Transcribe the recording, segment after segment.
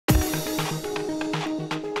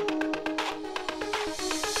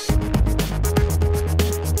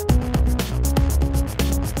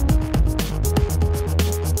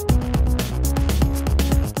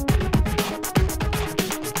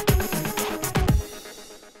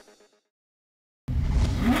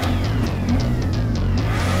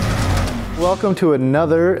Welcome to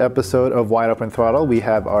another episode of Wide Open Throttle. We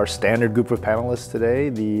have our standard group of panelists today,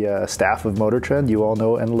 the staff of MotorTrend, you all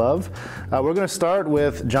know and love. We're going to start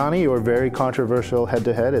with Jonny, your very controversial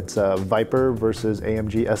head-to-head. It's Viper versus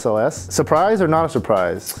AMG SLS. Surprise or not a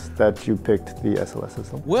surprise that you picked the SLS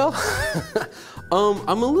system? Well,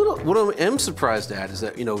 what I am surprised at is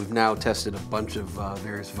that, we've now tested a bunch of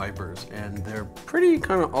various Vipers, and they're pretty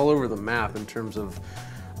kind of all over the map in terms of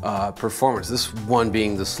performance. This one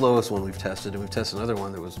being the slowest one we've tested, and we've tested another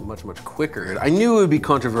one that was much, much quicker. I knew it would be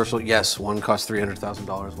controversial. Yes, one cost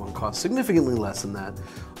 $300,000, one cost significantly less than that.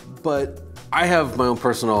 But I have my own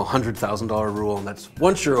personal $100,000 rule, and that's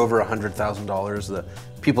once you're over $100,000, the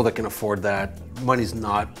people that can afford that, money's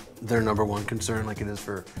not their number one concern like it is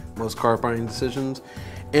for most car buying decisions.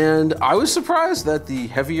 And I was surprised that the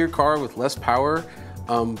heavier car with less power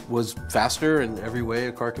was faster in every way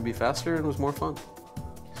a car could be faster and was more fun.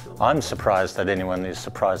 I'm surprised that anyone is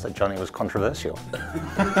surprised that Jonny was controversial.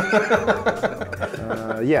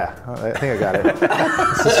 Yeah, I think I got it.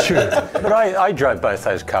 This is true. But I drove both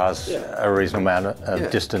those cars a reasonable amount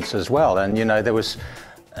of distance as well, and there was,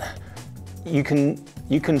 you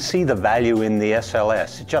can see the value in the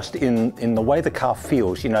SLS just in the way the car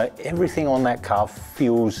feels. Everything on that car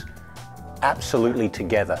feels absolutely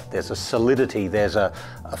together. There's a solidity, there's a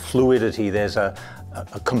fluidity, there's a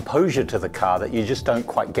composure to the car that you just don't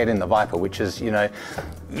quite get in the Viper, which is,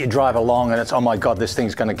 you drive along and it's, oh my God, this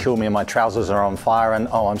thing's going to kill me and my trousers are on fire, and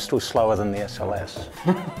oh, I'm still slower than the SLS.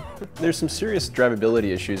 There's some serious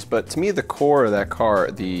drivability issues, but to me the core of that car,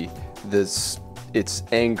 it's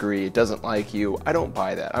angry, it doesn't like you, I don't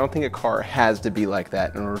buy that. I don't think a car has to be like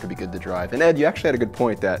that in order to be good to drive. And Ed, you actually had a good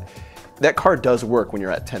point that car does work when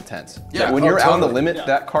you're at 10/10s. Yeah, when you're out on the limit,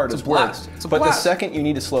 that car does work. But the second you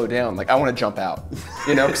need to slow down, I want to jump out,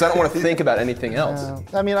 because I don't want to think about anything else.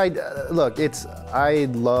 I mean, I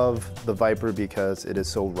love the Viper because it is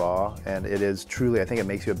so raw, and it is truly, I think it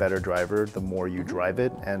makes you a better driver the more you drive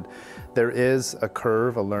it. And there is a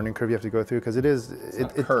learning curve you have to go through, because it's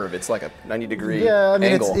a curve. It's like a 90-degree Yeah, I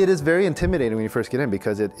mean, angle. it is very intimidating when you first get in,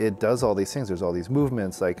 because it does all these things. There's all these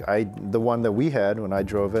movements. The one that we had when I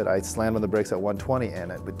drove it, I slammed on the brakes at 120,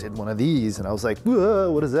 and it did one of these, and I was like,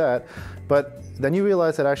 whoa, what is that? But then you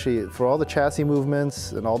realize that actually, for all the chassis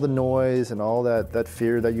movements and all the noise and all that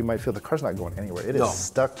fear that you might feel, the car's not going anywhere. It is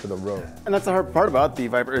stuck to the road. And that's the hard part about the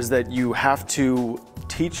Viper, is that you have to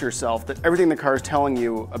teach yourself that everything the car is telling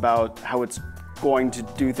you about how it's going to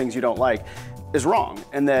do things you don't like is wrong,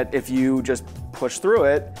 and that if you just push through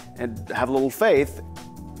it and have a little faith,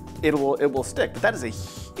 it will stick. But that is a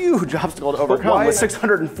huge obstacle to overcome with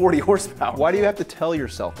 640 horsepower. Why do you have to tell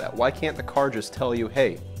yourself that? Why can't the car just tell you,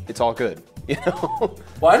 hey, it's all good?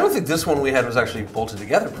 Well, I don't think this one we had was actually bolted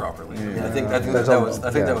together properly. I mean, I think that was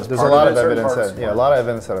There's part a lot of of evidence a lot of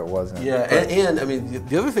evidence that it wasn't. Yeah, and I mean,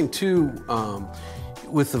 the other thing too,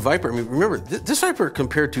 with the Viper, I mean, remember, this Viper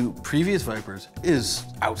compared to previous Vipers is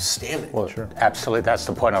outstanding. Well, sure. Absolutely, that's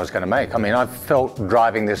the point I was going to make. I mean, I've felt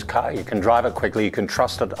driving this car, you can drive it quickly, you can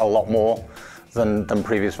trust it a lot more than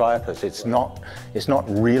previous Vipers. It's not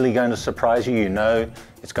really going to surprise you.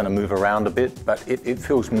 It's going to move around a bit, but it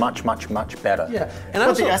feels much, much, much better. Yeah, and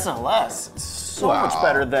the SLS is so much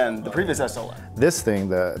better than the previous SLS. This thing,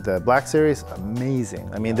 the Black Series, amazing.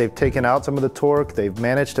 I mean, they've taken out some of the torque. They've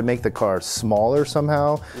managed to make the car smaller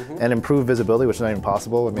somehow and improve visibility, which is not even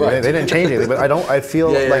possible. I mean, they didn't change anything, but I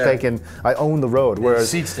feel like I own the road.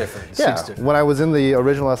 Whereas seat's different. When I was in the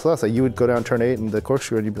original SLS, you would go down turn 8 and the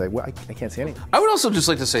corkscrew, and you'd be like, well, I can't see anything. I would also just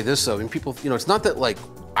like to say this though, I mean, people, it's not that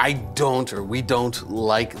I don't or we don't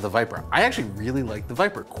like the Viper. I actually really like the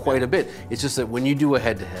Viper quite a bit. It's just that when you do a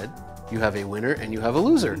head-to-head, you have a winner and you have a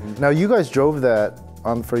loser. Now, you guys drove that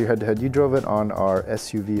for your head-to-head. You drove it on our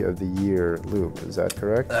SUV of the Year loop. Is that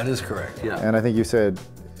correct? That is correct, yeah. And I think you said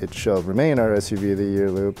it shall remain our SUV of the Year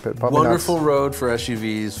loop. Wonderful road for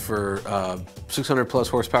SUVs, for 600 plus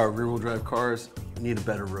horsepower rear-wheel drive cars. Need a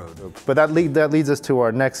better road. But that leads us to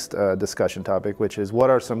our next discussion topic, which is what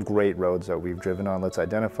are some great roads that we've driven on? Let's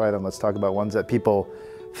identify them. Let's talk about ones that people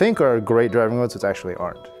think are great driving roads, which actually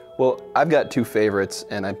aren't. Well, I've got two favorites,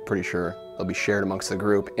 and I'm pretty sure they'll be shared amongst the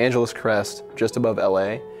group. Angeles Crest, just above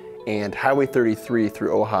LA, and Highway 33 through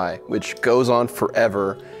Ojai, which goes on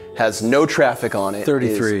forever, has no traffic on it.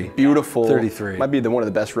 33. Is beautiful. 33. Might be one of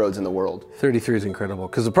the best roads in the world. 33 is incredible,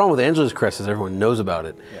 because the problem with Angeles Crest is everyone knows about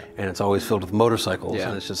it, and it's always filled with motorcycles,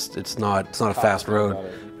 and it's not a fast road.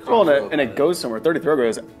 Well, and it goes somewhere. 33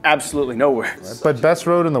 goes absolutely nowhere. But best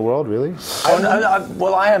road in the world, really?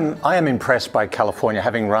 Well, I am impressed by California,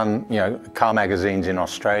 having run car magazines in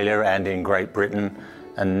Australia and in Great Britain.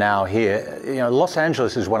 and now here. You know, Los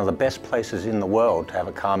Angeles is one of the best places in the world to have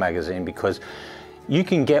a car magazine because you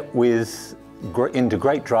can get into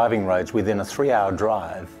great driving roads within a 3-hour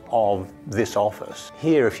drive of this office.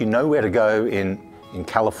 Here, if you know where to go in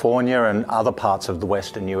California and other parts of the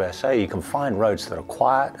Western USA, you can find roads that are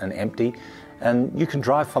quiet and empty, and you can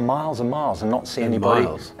drive for miles and miles and not see anybody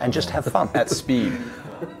and just have fun. At speed.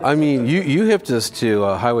 I mean, you hipped us to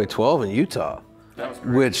Highway 12 in Utah,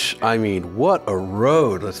 which, I mean, what a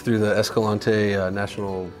road. That's through the Escalante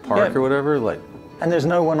National Park or whatever. Like, and there's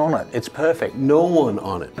no one on it. It's perfect. no one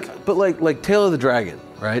on it. But like Tail of the Dragon,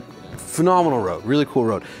 right? Phenomenal road, really cool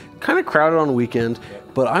road. Kind of crowded on the weekend,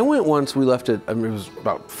 but I went once, we left it, I mean, it was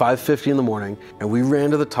about 5:50 in the morning, and we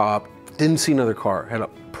ran to the top, didn't see another car. Had a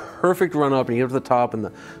perfect run up, and you get to the top, and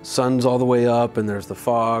the sun's all the way up, and there's the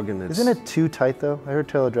fog, and it's... Isn't it too tight, though? I heard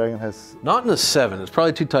Tail of the Dragon has... Not in a 7. It's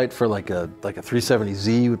probably too tight for like a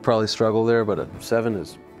 370Z would probably struggle there, but a 7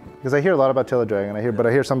 is... Because I hear a lot about Tail of the Dragon, but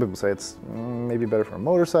I hear some people say it's maybe better for a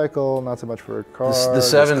motorcycle, not so much for a car. The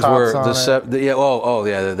 7s were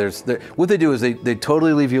what they do is they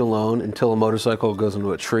totally leave you alone until a motorcycle goes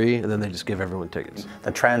into a tree, and then they just give everyone tickets.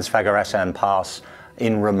 The Trans-Fagarasan Pass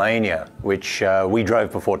in Romania, which we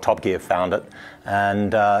drove before Top Gear found it,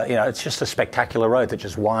 and you know, it's just a spectacular road that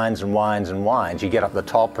just winds and winds and winds. You get up the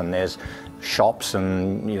top, and there's shops,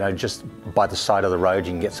 and you know, just by the side of the road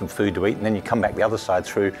you can get some food to eat, and then you come back the other side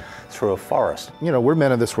through a forest. You know, we're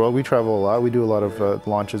men of this world. We travel a lot. We do a lot of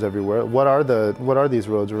launches everywhere. What are these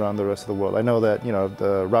roads around the rest of the world? I know that, you know,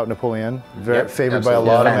 the Route Napoleon, very favored by a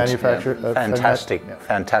lot of manufacturers.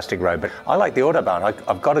 Fantastic road. But I like the Autobahn.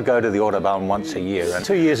 I've got to go to the Autobahn once a year. And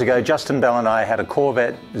 2 years ago, Justin Bell and I had a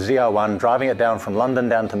Corvette ZR1 driving it down from London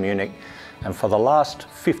down to Munich. And for the last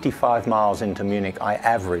 55 miles into Munich, I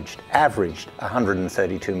averaged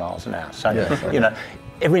 132 miles an hour. So, you know,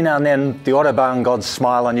 every now and then the Autobahn gods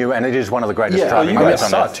smile on you, and it is one of the greatest driving roads on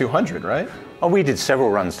earth. You guys saw 200, right? Oh, we did several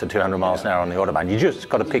runs to 200 miles an hour on the Autobahn. You just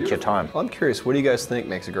got to pick your time. Well, I'm curious, what do you guys think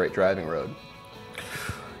makes a great driving road?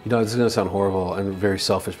 You know, this is going to sound horrible and very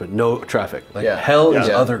selfish, but no traffic. Like hell is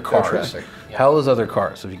other cars. Hell is other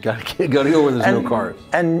cars. So you got to go where there's no cars.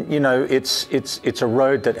 And you know, it's a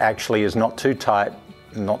road that actually is not too tight,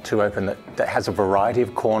 not too open. That has a variety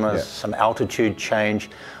of corners, some altitude change.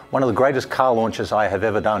 One of the greatest car launches I have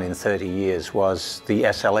ever done in 30 years was the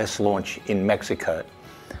SLS launch in Mexico.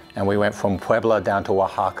 And we went from Puebla down to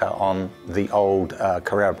Oaxaca on the old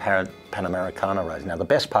Carrera Panamericana road. Now, the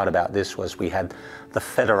best part about this was we had the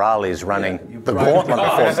Federales running the gauntlet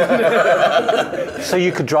before. So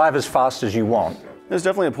you could drive as fast as you want. There's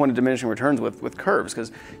definitely a point of diminishing returns with curves,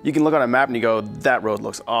 because you can look on a map and you go, that road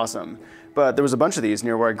looks awesome. But there was a bunch of these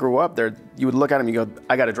near where I grew up. There, you would look at them and you go,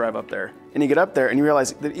 I got to drive up there. And you get up there and you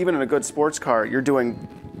realize that even in a good sports car, you're doing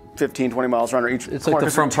 15, 20 miles around each. It's like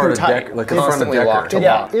the front part of deck, like the front of deck.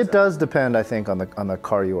 Yeah, it does depend, I think, on the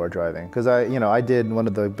car you are driving. Because I did one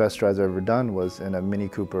of the best drives I've ever done was in a Mini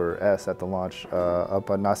Cooper S at the launch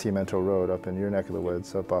up on Nacimiento Road, up in your neck of the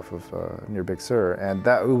woods, up off of near Big Sur, and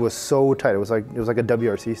it was so tight. It was like a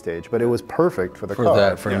WRC stage, but it was perfect for the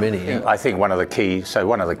car. For Mini. Yeah. I think one of the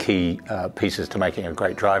key pieces to making a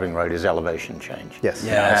great driving road is elevation change. Yes.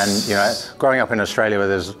 And you know, growing up in Australia where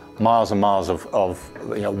there's miles and miles of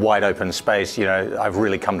you know, wide open space, you know, I've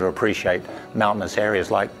really come to appreciate mountainous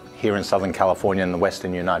areas like here in Southern California in the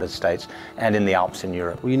Western United States and in the Alps in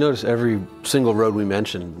Europe. Well, you notice every single road we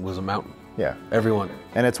mentioned was a mountain. Yeah. Everyone.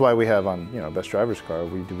 And it's why we have on, you know, Best Driver's Car,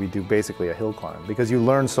 we do basically a hill climb, because you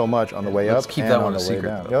learn so much on the way up keep and that on one the a way secret,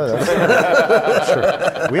 down. though. That's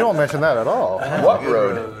true. We don't mention that at all. What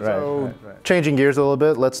road? Right. Changing gears a little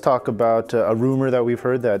bit, let's talk about a rumor that we've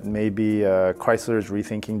heard that maybe Chrysler is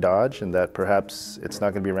rethinking Dodge and that perhaps it's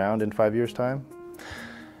not going to be around in 5 years' time.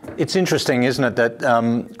 It's interesting, isn't it, that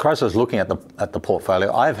Chrysler's looking at the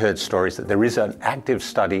portfolio. I've heard stories that there is an active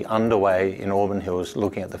study underway in Auburn Hills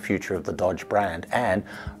looking at the future of the Dodge brand, and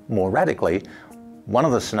more radically, one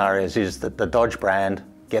of the scenarios is that the Dodge brand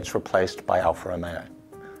gets replaced by Alfa Romeo.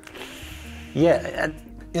 Yeah.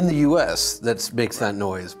 In the US, that makes that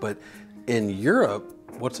noise, but in Europe,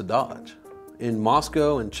 what's a Dodge? In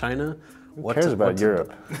Moscow and China, Who cares about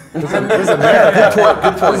Europe? This is America. Good point.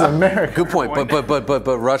 This is America. Good point.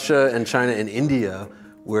 But Russia and China and India,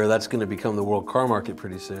 where that's going to become the world car market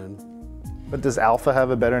pretty soon. But does Alfa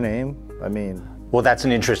have a better name? I mean, well, that's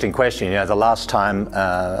an interesting question. You know, the last time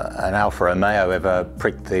an Alfa Romeo ever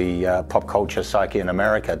pricked the pop culture psyche in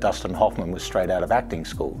America, Dustin Hoffman was straight out of acting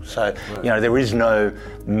school. So, you know, there is no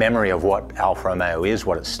memory of what Alfa Romeo is,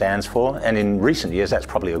 what it stands for. And in recent years, that's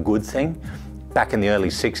probably a good thing. Back in the early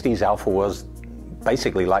 60s, Alfa was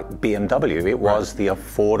basically like BMW. It was the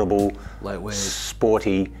affordable, lightweight,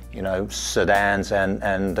 sporty, you know, sedans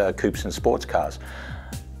and coupes and sports cars.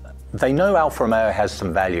 They know Alfa Romeo has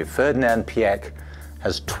some value. Ferdinand Piëch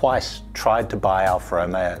has twice tried to buy Alfa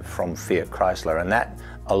Romeo from Fiat Chrysler, and that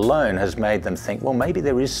alone has made them think, well, maybe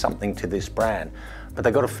there is something to this brand. But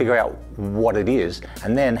they've got to figure out what it is,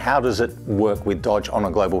 and then how does it work with Dodge on a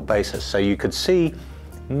global basis. So you could see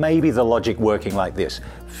maybe the logic working like this.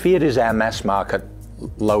 Fiat is our mass market,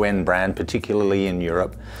 low-end brand, particularly in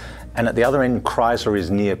Europe. And at the other end, Chrysler is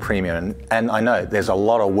near premium. And I know there's a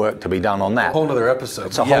lot of work to be done on that. A whole nother episode.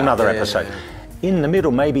 It's a whole nother episode. In the middle,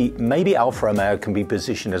 maybe Alfa Romeo can be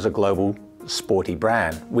positioned as a global sporty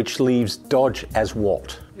brand, which leaves Dodge as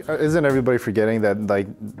what? Isn't everybody forgetting that like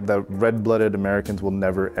the red-blooded Americans will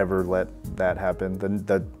never ever let that happen?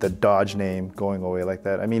 The Dodge name going away like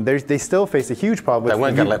that. I mean, they still face a huge problem. They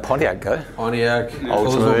weren't going to let Pontiac go. Pontiac,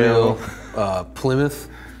 Oldsmobile, Plymouth,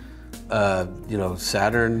 you know,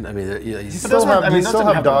 Saturn. I mean, you still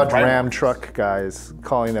have Dodge Ram truck guys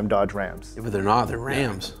calling them Dodge Rams. Yeah, but they're not. They're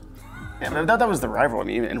Rams. Yeah, but that was the rival. I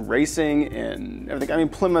mean, in racing and everything. I mean,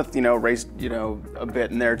 Plymouth, you know, raced, you know, a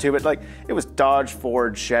bit in there too. But like, it was Dodge,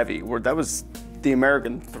 Ford, Chevy. Where that was the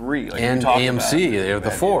American three. Like and AMC, they're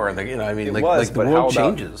the four. You know, I mean, like the world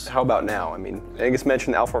changes. How about now? I mean, I guess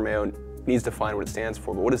mentioned Alfa Romeo needs to find what it stands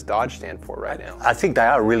for, but what does Dodge stand for right now? I think they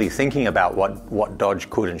are really thinking about what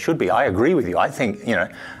Dodge could and should be. I agree with you. I think, you know,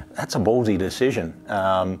 that's a ballsy decision.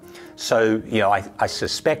 So, you know, I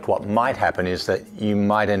suspect what might happen is that you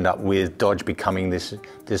might end up with Dodge becoming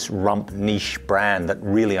this rump niche brand that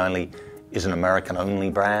really only is an American-only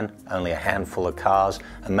brand, only a handful of cars,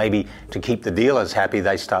 and maybe to keep the dealers happy,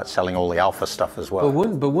 they start selling all the Alfa stuff as well.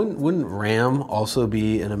 But wouldn't Ram also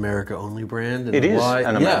be an America-only brand? And it is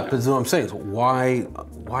an America. Yeah, but that's what I'm saying. So why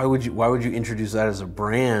would you introduce that as a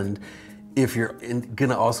brand if you're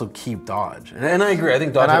gonna also keep Dodge? And I agree. I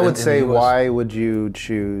think Dodge. And I would say, why would you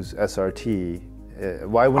choose SRT?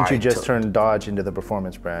 Why wouldn't you just turn Dodge into the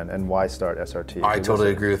performance brand, and why start SRT? I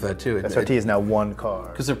totally agree with that too. SRT is now one car.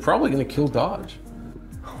 Because they're probably going to kill Dodge.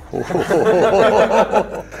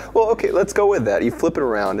 Well, okay, let's go with that. You flip it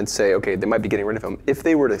around and say, okay, they might be getting rid of them. If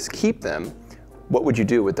they were to keep them, what would you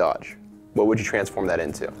do with Dodge? What would you transform that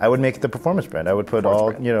into? I would make it the performance brand. I would put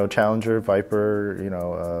you know, Challenger, Viper, you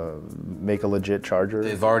know, make a legit Charger.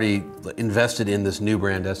 They've already invested in this new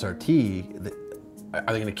brand SRT.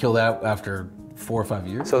 Are they going to kill that after 4 or 5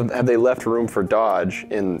 years? So have they left room for Dodge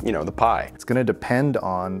in, you know, the pie? It's going to depend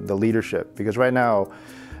on the leadership, because right now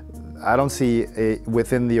I don't see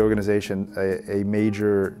within the organization a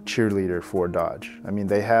major cheerleader for Dodge. I mean,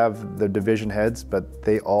 they have the division heads, but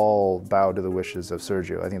they all bow to the wishes of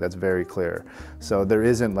Sergio. I think that's very clear. So there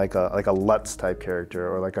isn't like a Lutz type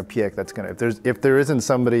character or like a Piëch that's going to, if there isn't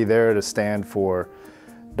somebody there to stand for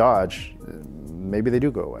Dodge, maybe they do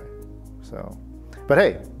go away. So. But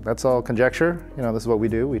hey, that's all conjecture. You know, this is what we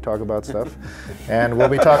do. We talk about stuff. And we'll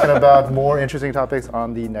be talking about more interesting topics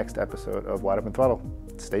on the next episode of Wide Open Throttle.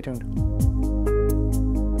 Stay tuned.